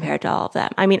ugly compared to all of them.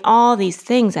 I mean, all these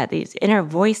things, had these inner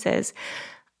voices.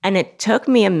 And it took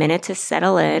me a minute to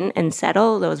settle in and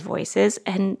settle those voices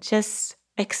and just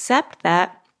accept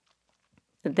that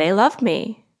they loved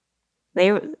me.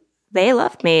 They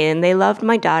loved me, and they loved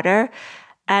my daughter.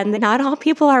 And not all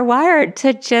people are wired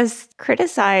to just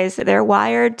criticize. They're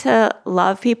wired to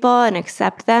love people and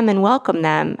accept them and welcome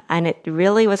them. And it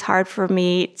really was hard for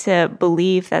me to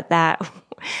believe that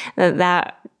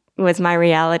was my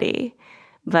reality.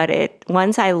 But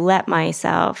once I let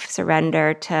myself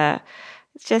surrender to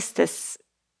just this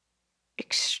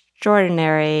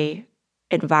extraordinary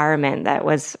environment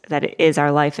that is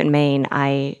our life in Maine,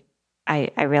 I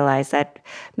realized that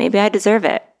maybe I deserve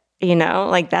it.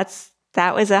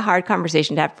 That was a hard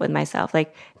conversation to have with myself.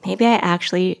 Like, maybe I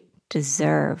actually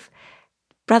deserve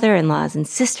brother-in-laws and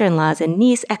sister-in-laws and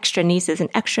extra nieces and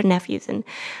extra nephews and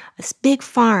this big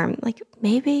farm. Like,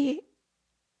 maybe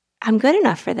I'm good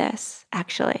enough for this,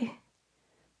 actually.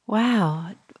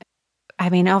 Wow. I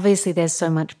mean, obviously there's so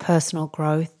much personal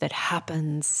growth that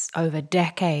happens over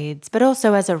decades, but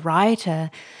also as a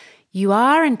writer, you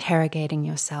are interrogating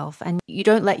yourself and you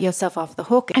don't let yourself off the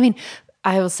hook. I mean,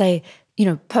 I will say,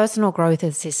 personal growth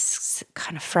is this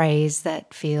kind of phrase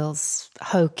that feels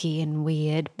hokey and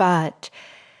weird, but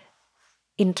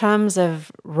in terms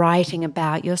of writing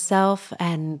about yourself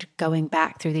and going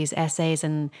back through these essays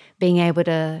and being able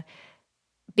to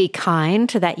be kind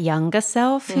to that younger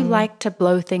self who liked to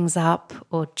blow things up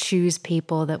or choose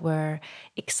people that were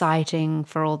exciting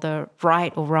for all the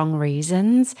right or wrong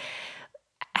reasons,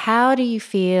 how do you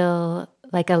feel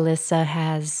like Alyssa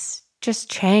has just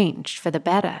changed for the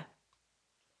better?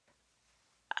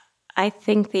 I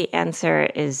think the answer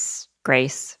is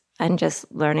grace and just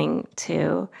learning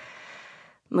to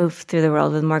move through the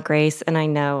world with more grace. And I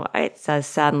know it does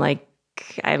sound like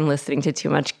I'm listening to too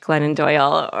much Glennon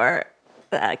Doyle or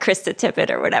Krista Tippett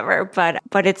or whatever,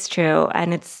 but it's true.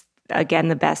 And it's, again,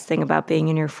 the best thing about being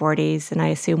in your 40s, and I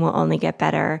assume will only get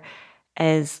better,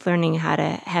 is learning how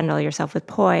to handle yourself with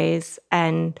poise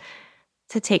and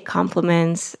to take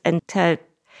compliments and to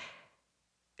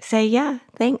say, yeah,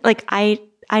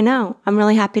 I know, I'm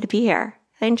really happy to be here,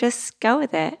 and just go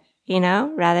with it,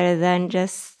 rather than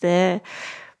just the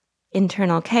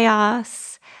internal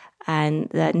chaos and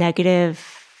the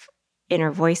negative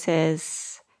inner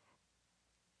voices.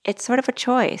 It's sort of a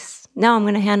choice. No, I'm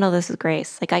going to handle this with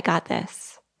grace. I got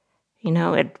this.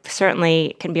 It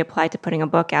certainly can be applied to putting a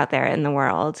book out there in the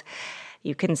world.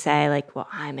 You can say well,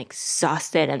 I'm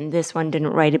exhausted and this one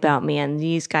didn't write about me and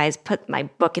these guys put my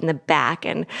book in the back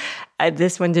and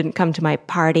this one didn't come to my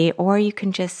party. Or you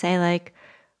can just say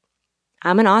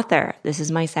I'm an author. This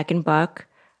is my second book.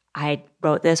 I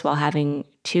wrote this while having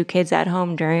 2 kids at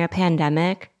home during a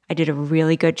pandemic. I did a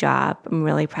really good job. I'm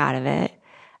really proud of it.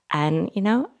 And,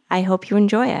 I hope you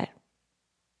enjoy it.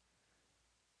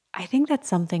 I think that's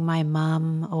something my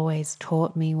mum always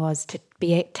taught me, was to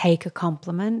take a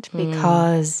compliment,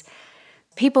 because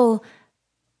people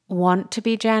want to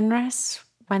be generous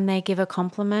when they give a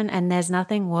compliment, and there's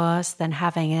nothing worse than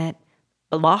having it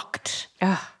blocked.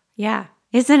 Yeah.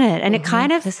 Isn't it? And it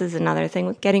kind of... This is another thing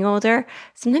with getting older.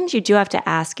 Sometimes you do have to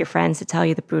ask your friends to tell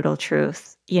you the brutal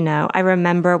truth. I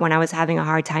remember when I was having a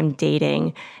hard time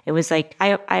dating, it was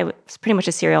I was pretty much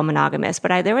a serial monogamous,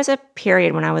 but there was a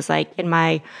period when I was in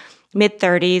my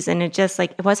mid-30s and it just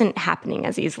it wasn't happening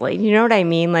as easily. You know what I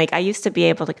mean? I used to be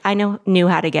able to, I knew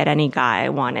how to get any guy I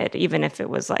wanted, even if it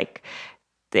was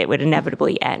it would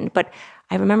inevitably end. But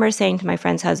I remember saying to my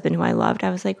friend's husband, who I loved, I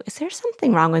was like, is there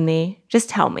something wrong with me? Just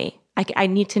tell me. I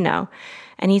need to know.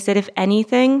 And he said, if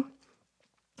anything,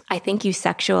 I think you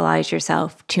sexualize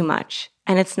yourself too much.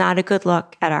 And it's not a good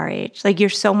look at our age. You're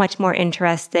so much more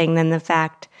interesting than the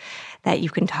fact that you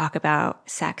can talk about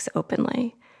sex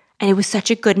openly. And it was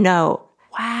such a good note.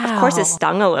 Wow. Of course, it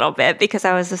stung a little bit because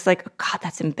I was just oh, God,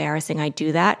 that's embarrassing. I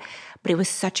do that. But it was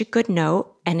such a good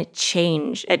note, and it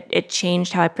changed. It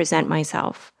changed how I present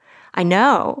myself. I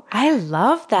know. I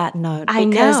love that note. I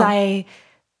because know.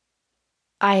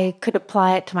 I could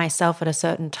apply it to myself at a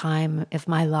certain time of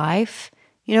my life.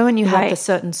 When you have the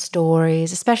certain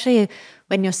stories, especially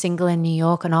when you're single in New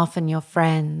York, and often your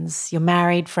friends, your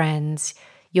married friends,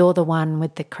 you're the one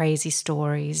with the crazy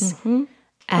stories. Mm-hmm.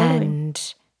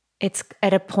 And it's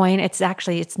at a point,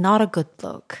 it's not a good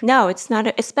look. No, it's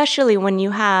not, especially when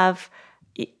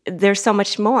there's so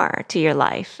much more to your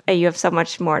life. You have so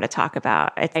much more to talk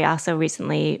about. I also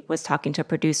recently was talking to a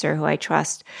producer who I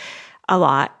trust a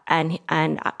lot, and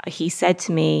he said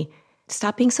to me,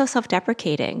 stop being so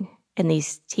self-deprecating in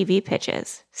these TV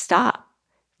pitches. Stop.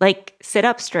 Sit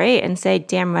up straight and say,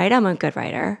 damn right I'm a good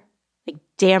writer.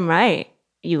 Damn right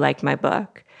you liked my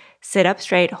book. Sit up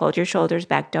straight, hold your shoulders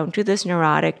back. Don't do this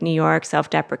neurotic New York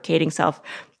self-deprecating,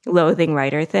 self-loathing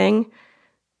writer thing.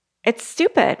 It's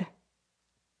stupid.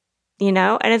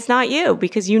 And it's not you,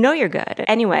 because you're good.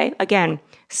 Anyway, again,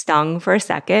 stung for a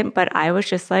second, but I was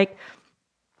just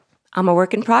I'm a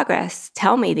work in progress.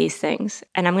 Tell me these things,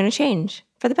 and I'm going to change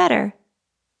for the better.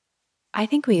 I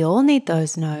think we all need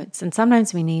those notes, and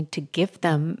sometimes we need to give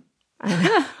them.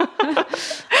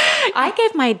 I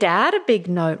gave my dad a big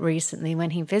note recently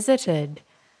when he visited.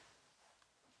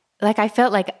 I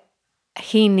felt like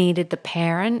he needed the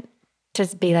parent to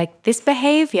be this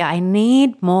behavior, I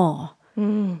need more.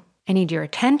 I need your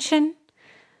attention.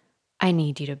 I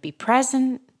need you to be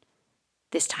present.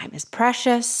 This time is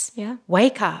precious. Yeah.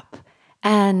 Wake up.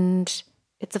 And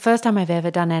it's the first time I've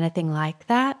ever done anything like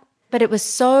that. But it was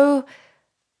so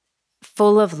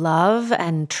full of love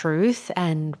and truth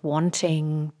and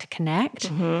wanting to connect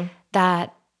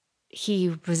that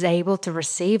he was able to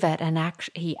receive it, and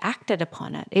he acted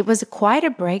upon it. It was quite a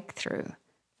breakthrough.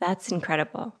 That's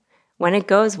incredible. When it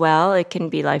goes well, it can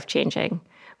be life-changing.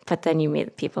 But then you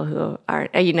meet people who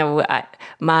aren't,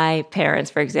 my parents,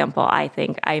 for example, I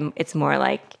think it's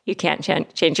more you can't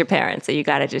change your parents, so you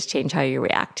got to just change how you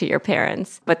react to your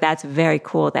parents. But that's very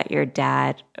cool that your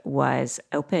dad was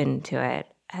open to it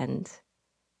and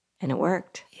And it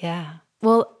worked. Yeah.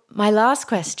 Well, my last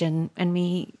question,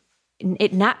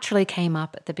 it naturally came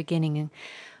up at the beginning.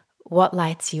 What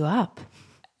lights you up?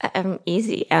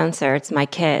 Easy answer. It's my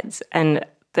kids. And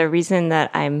the reason that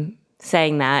I'm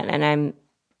saying that, and I'm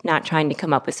not trying to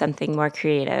come up with something more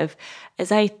creative,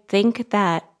 is I think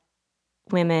that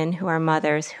women who are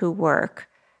mothers who work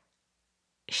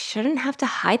shouldn't have to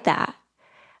hide that.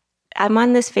 I'm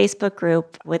on this Facebook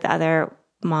group with other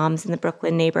moms in the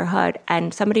Brooklyn neighborhood,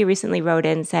 and somebody recently wrote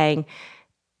in saying,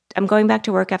 I'm going back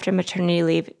to work after maternity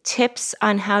leave. Tips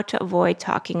on how to avoid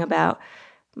talking about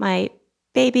my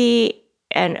baby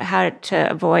and how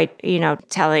to avoid,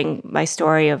 telling my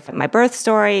story of my birth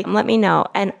story. Let me know.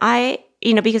 And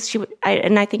because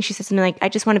I think she said something like, I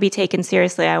just want to be taken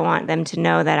seriously. I want them to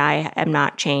know that I am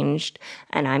not changed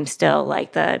and I'm still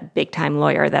like the big time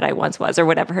lawyer that I once was, or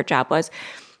whatever her job was.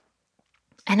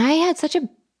 And I had such a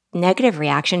negative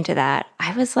reaction to that.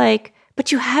 I was like,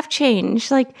 but you have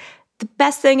changed. Like, the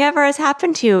best thing ever has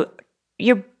happened to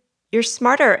you. You're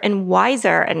smarter and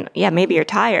wiser, and yeah, maybe you're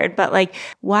tired, but like,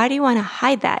 why do you want to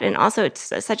hide that? And also,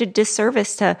 it's such a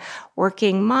disservice to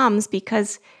working moms,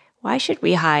 because why should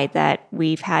we hide that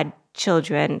we've had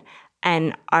children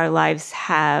and our lives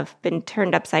have been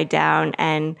turned upside down,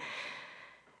 and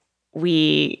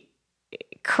we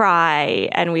cry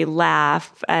and we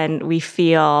laugh and we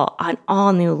feel on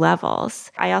all new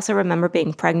levels. I also remember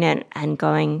being pregnant and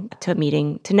going to a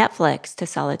meeting to Netflix to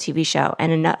sell a TV show.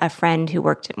 And a friend who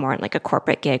worked at more like a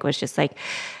corporate gig was just like,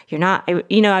 I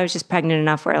was just pregnant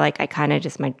enough where like I kind of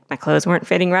just, my clothes weren't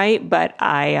fitting right, but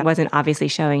I wasn't obviously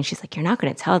showing. She's like, you're not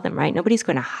going to tell them, right? Nobody's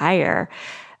going to hire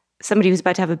somebody who's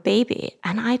about to have a baby.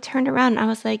 And I turned around and I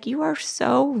was like, you are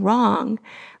so wrong.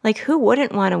 Like, who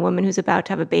wouldn't want a woman who's about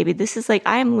to have a baby? This is like,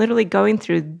 I am literally going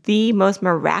through the most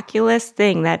miraculous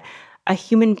thing that a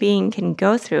human being can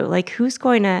go through. Like, who's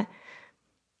going to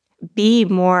be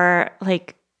more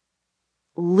like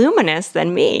luminous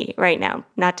than me right now?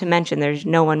 Not to mention there's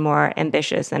no one more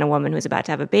ambitious than a woman who's about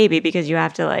to have a baby, because you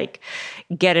have to like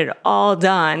get it all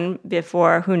done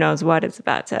before who knows what is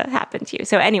about to happen to you.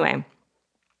 So anyway,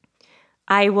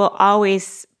 I will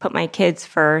always put my kids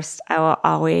first. I will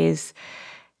always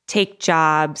take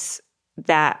jobs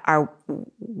that are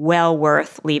well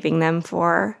worth leaving them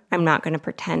for. I'm not going to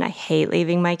pretend I hate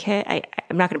leaving my kid.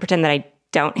 I'm not going to pretend that I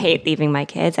don't hate leaving my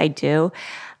kids. I do.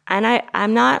 And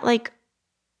I'm not like,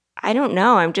 I don't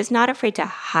know. I'm just not afraid to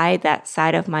hide that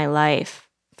side of my life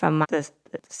from the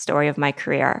story of my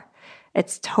career.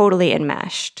 It's totally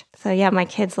enmeshed. So yeah, my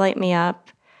kids light me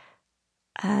up.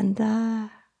 And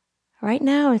right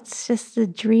now, it's just the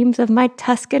dreams of my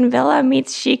Tuscan villa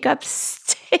meets chic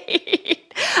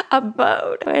upstate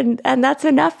abode. And that's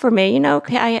enough for me.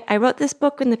 I wrote this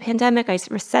book in the pandemic. I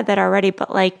said that already, but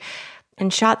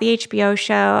and shot the HBO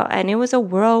show. And it was a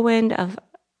whirlwind of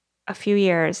a few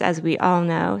years, as we all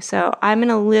know. So I'm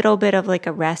in a little bit of like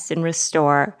a rest and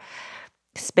restore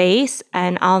space.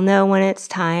 And I'll know when it's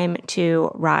time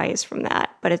to rise from that.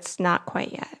 But it's not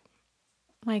quite yet.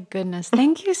 My goodness.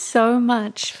 Thank you so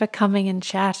much for coming and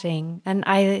chatting. And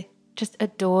I just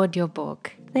adored your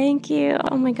book. Thank you.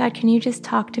 Oh my God. Can you just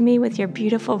talk to me with your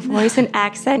beautiful voice and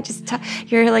accent?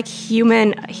 You're like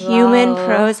human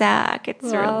Prozac.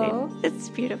 It's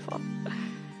beautiful.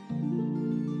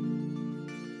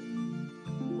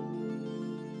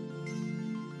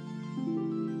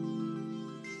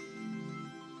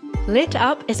 Lit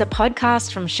Up is a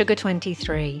podcast from Sugar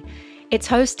 23. It's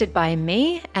hosted by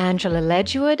me, Angela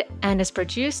Ledgewood, and is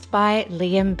produced by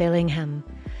Liam Billingham.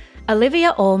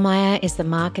 Olivia Allmeyer is the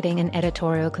marketing and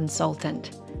editorial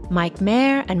consultant. Mike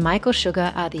Mayer and Michael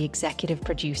Sugar are the executive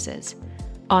producers.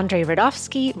 Andrei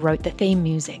Radovsky wrote the theme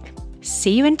music.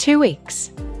 See you in 2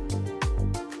 weeks.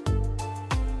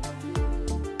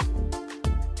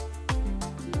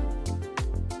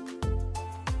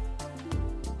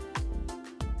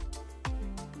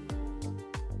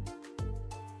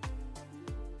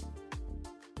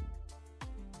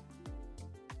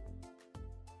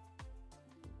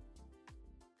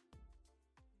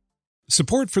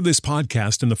 Support for this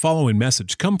podcast and the following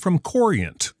message come from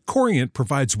Corient. Corient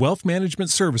provides wealth management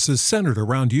services centered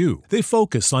around you. They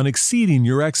focus on exceeding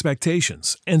your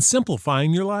expectations and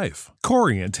simplifying your life.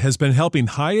 Corient has been helping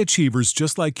high achievers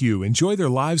just like you enjoy their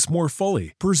lives more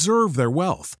fully, preserve their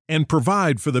wealth, and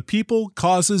provide for the people,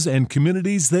 causes, and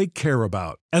communities they care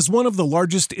about. As one of the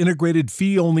largest integrated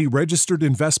fee-only registered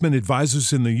investment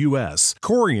advisors in the U.S.,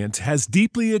 Corient has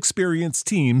deeply experienced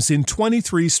teams in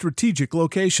 23 strategic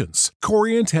locations.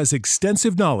 Corient has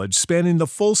extensive knowledge spanning the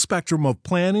full spectrum of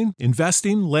planning, planning,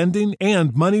 investing, lending,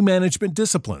 and money management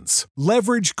disciplines.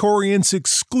 Leverage Corient's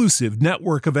exclusive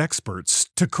network of experts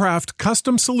to craft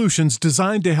custom solutions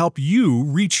designed to help you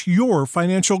reach your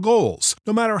financial goals,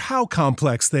 no matter how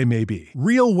complex they may be.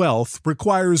 Real wealth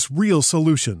requires real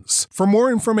solutions. For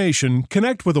more information,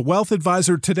 connect with a wealth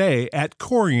advisor today at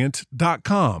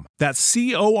Corient.com. That's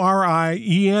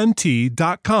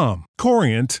Corient.com.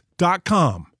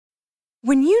 Corient.com.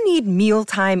 When you need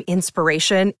mealtime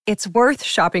inspiration, it's worth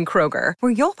shopping Kroger,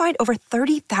 where you'll find over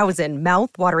 30,000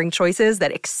 mouth-watering choices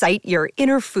that excite your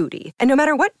inner foodie. And no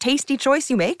matter what tasty choice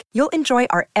you make, you'll enjoy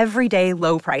our everyday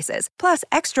low prices, plus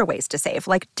extra ways to save,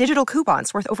 like digital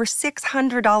coupons worth over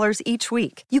 $600 each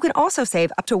week. You can also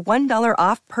save up to $1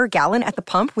 off per gallon at the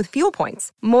pump with fuel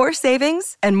points. More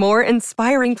savings and more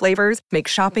inspiring flavors make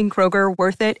shopping Kroger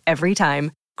worth it every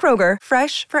time. Kroger,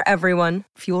 fresh for everyone.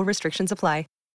 Fuel restrictions apply.